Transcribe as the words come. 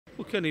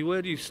Well, Kenny,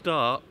 where do you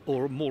start,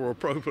 or more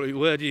appropriately,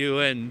 where do you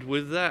end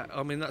with that?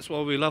 I mean, that's why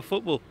we love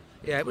football.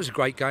 Yeah, it was a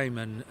great game,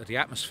 and the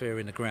atmosphere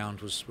in the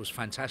ground was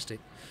fantastic.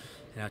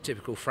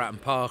 Typical Fratton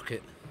Park.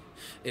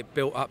 It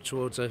built up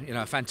towards a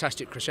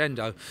fantastic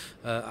crescendo.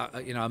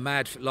 A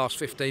mad last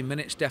 15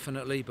 minutes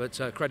definitely, but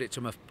credit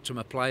to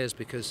my players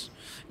because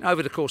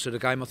over the course of the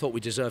game I thought we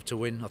deserved to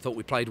win. I thought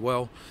we played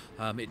well.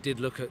 It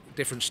did look at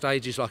different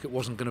stages like it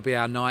wasn't going to be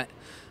our night.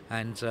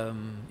 And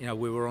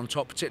we were on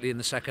top, particularly in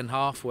the second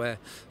half, where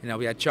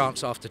we had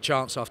chance after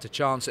chance after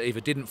chance that either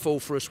didn't fall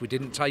for us, we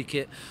didn't take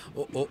it,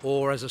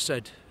 or as I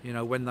said,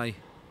 when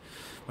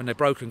they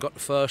broke and got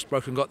the first,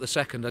 broke and got the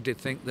second, I did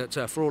think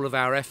that for all of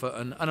our effort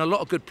and a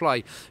lot of good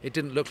play, it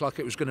didn't look like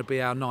it was going to be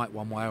our night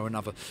one way or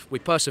another. We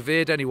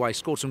persevered anyway,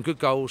 scored some good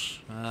goals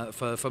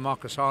for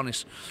Marcus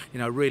Harness.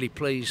 Really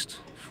pleased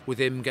with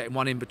him getting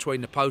one in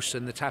between the posts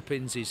and the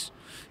tap-ins.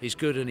 He's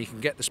good and he can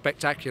get the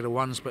spectacular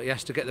ones, but he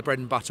has to get the bread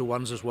and butter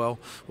ones as well,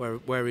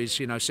 where he's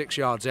 6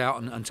 yards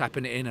out and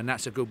tapping it in, and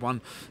that's a good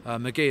one.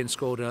 McGeehan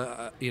scored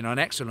an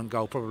excellent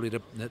goal, probably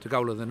the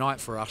goal of the night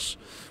for us,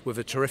 with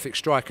a terrific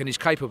strike, and he's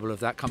capable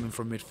of that coming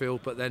from midfield.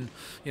 But then,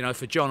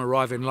 for John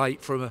arriving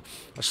late from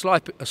a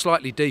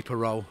slightly deeper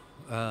role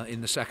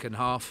in the second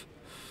half,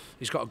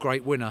 he's got a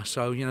great winner.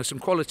 So some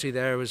quality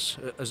there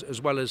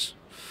as well as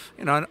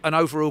an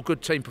overall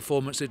good team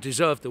performance that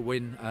deserved the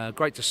win.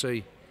 Great to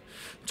see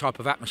type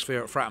of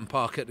atmosphere at Fratton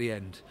Park at the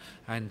end,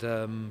 and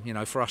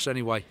for us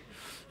anyway,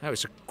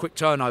 it's a quick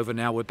turnover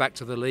now. We're back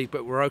to the league,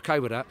 but we're okay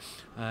with that,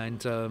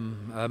 and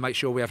make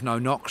sure we have no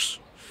knocks,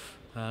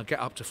 get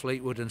up to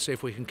Fleetwood and see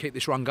if we can keep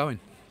this run going.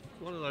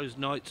 One of those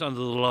nights under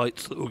the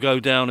lights that will go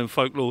down in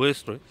folklore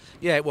history.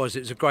 Yeah, it was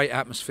a great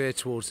atmosphere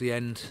towards the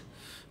end.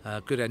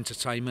 Good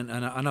entertainment,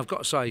 and I've got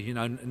to say,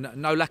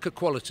 no lack of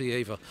quality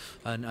either,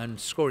 and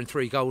scoring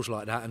 3 goals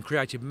like that and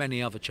created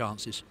many other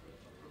chances.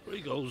 3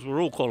 goals were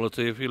all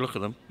quality if you look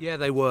at them. Yeah,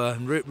 they were.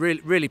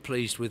 Really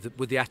pleased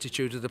with the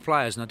attitude of the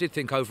players, and I did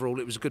think overall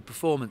it was a good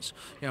performance.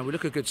 We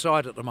look a good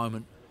side at the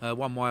moment,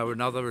 one way or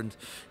another, and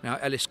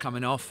Ellis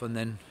coming off, and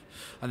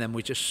then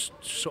we just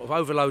sort of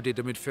overloaded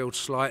the midfield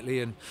slightly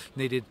and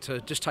needed to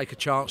just take a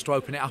chance to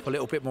open it up a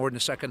little bit more in the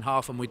second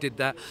half, and we did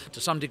that to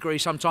some degree.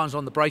 Sometimes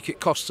on the break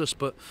it cost us,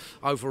 but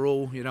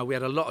overall, we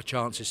had a lot of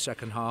chances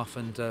second half,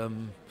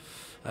 and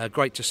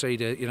great to see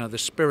the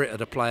spirit of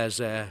the players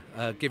there,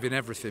 giving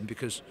everything,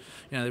 because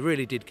they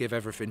really did give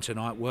everything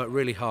tonight. Worked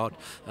really hard,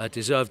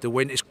 deserved the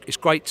win. It's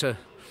great to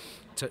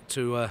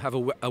have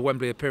a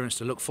Wembley appearance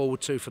to look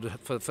forward to for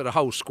the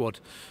whole squad.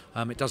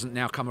 It doesn't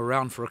now come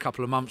around for a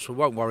couple of months. We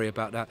won't worry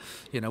about that.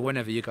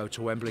 Whenever you go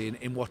to Wembley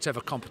in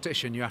whatever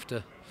competition, you have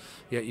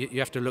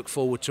to look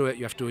forward to it.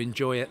 You have to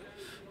enjoy it.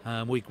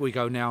 We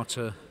go now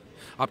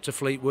up to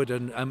Fleetwood,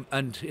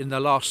 and in the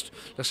last,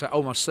 let's say,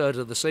 almost third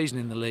of the season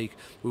in the league,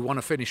 we want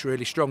to finish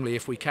really strongly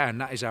if we can.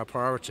 That is our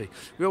priority.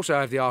 We also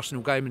have the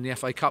Arsenal game in the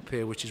FA Cup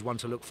here, which is one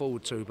to look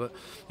forward to, but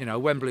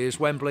Wembley is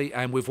Wembley,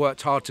 and we've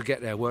worked hard to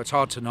get there, worked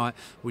hard tonight.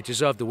 We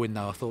deserved the win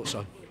though, I thought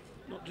so.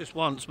 Not just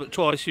once, but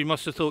twice you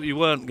must have thought you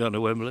weren't going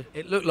to Wembley.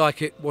 It looked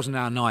like it wasn't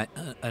our night,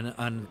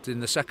 and in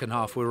the second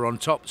half we were on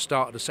top.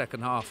 Start of the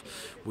second half,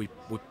 we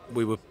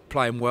were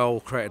playing well,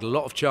 created a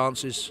lot of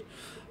chances,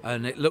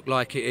 and it looked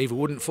like it either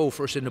wouldn't fall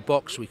for us in the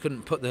box. We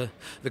couldn't put the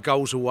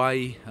goals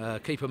away.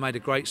 Keeper made a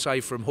great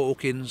save from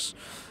Hawkins,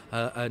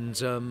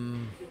 and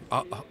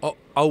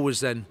always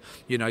then,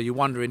 you're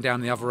wondering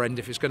down the other end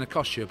if it's going to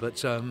cost you.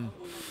 But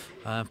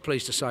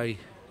pleased to say,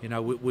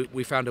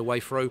 we found a way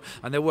through,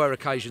 and there were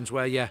occasions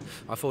where,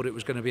 I thought it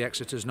was going to be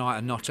Exeter's night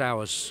and not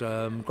ours.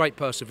 Great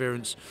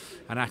perseverance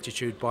and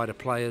attitude by the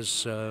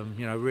players.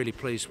 Really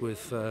pleased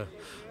with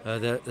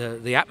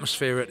the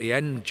atmosphere at the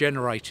end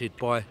generated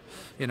by,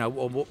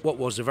 what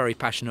was a very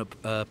passionate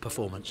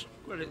performance.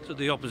 Credit to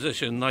the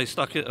opposition, they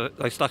stuck at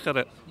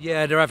it.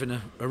 Yeah, they're having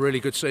a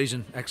really good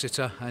season,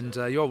 Exeter, and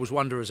you always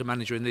wonder as a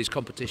manager in these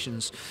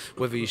competitions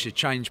whether you should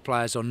change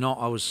players or not.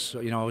 I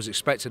was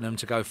expecting them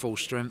to go full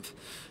strength.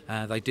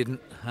 They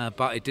didn't,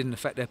 but it didn't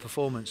affect their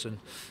performance. And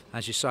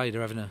as you say,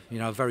 they're having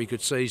a very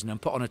good season and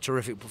put on a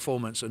terrific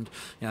performance. And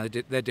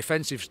their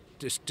defensive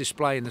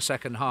display in the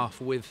second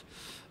half with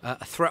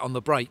a threat on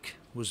the break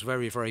was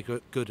very, very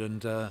good.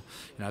 And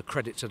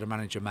credit to the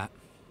manager, Matt.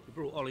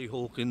 Brought Ollie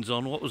Hawkins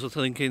on. What was the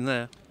thinking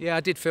there? Yeah, I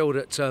did feel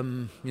that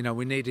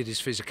we needed his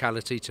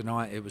physicality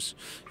tonight. It was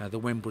the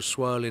wind was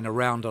swirling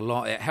around a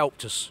lot. It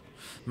helped us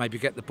maybe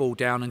get the ball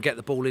down and get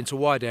the ball into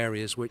wide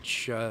areas,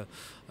 which is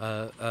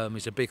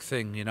a big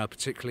thing,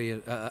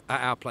 particularly at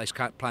our place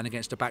playing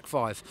against a back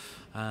five.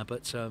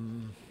 But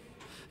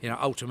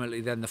ultimately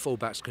then the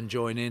fullbacks can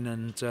join in,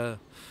 and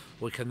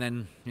we can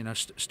then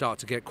start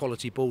to get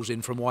quality balls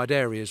in from wide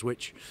areas,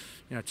 which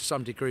to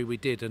some degree we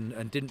did,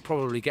 and didn't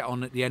probably get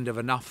on at the end of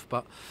enough,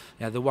 but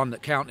the one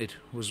that counted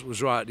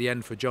was right at the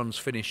end for John's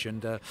finish,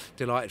 and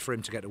delighted for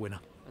him to get the winner.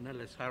 And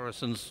Ellis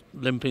Harrison's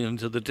limping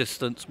into the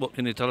distance. What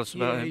can you tell us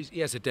about him? He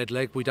has a dead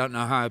leg. We don't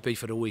know how he'll be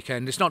for the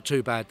weekend. It's not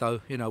too bad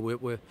though. You know,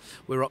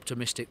 we're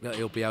optimistic that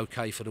he'll be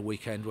okay for the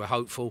weekend. We're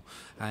hopeful,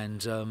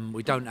 and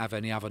we don't have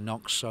any other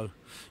knocks. So,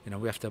 you know,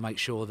 we have to make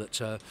sure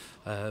that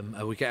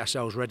we get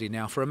ourselves ready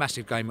now for a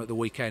massive game at the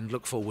weekend.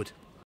 Look forward.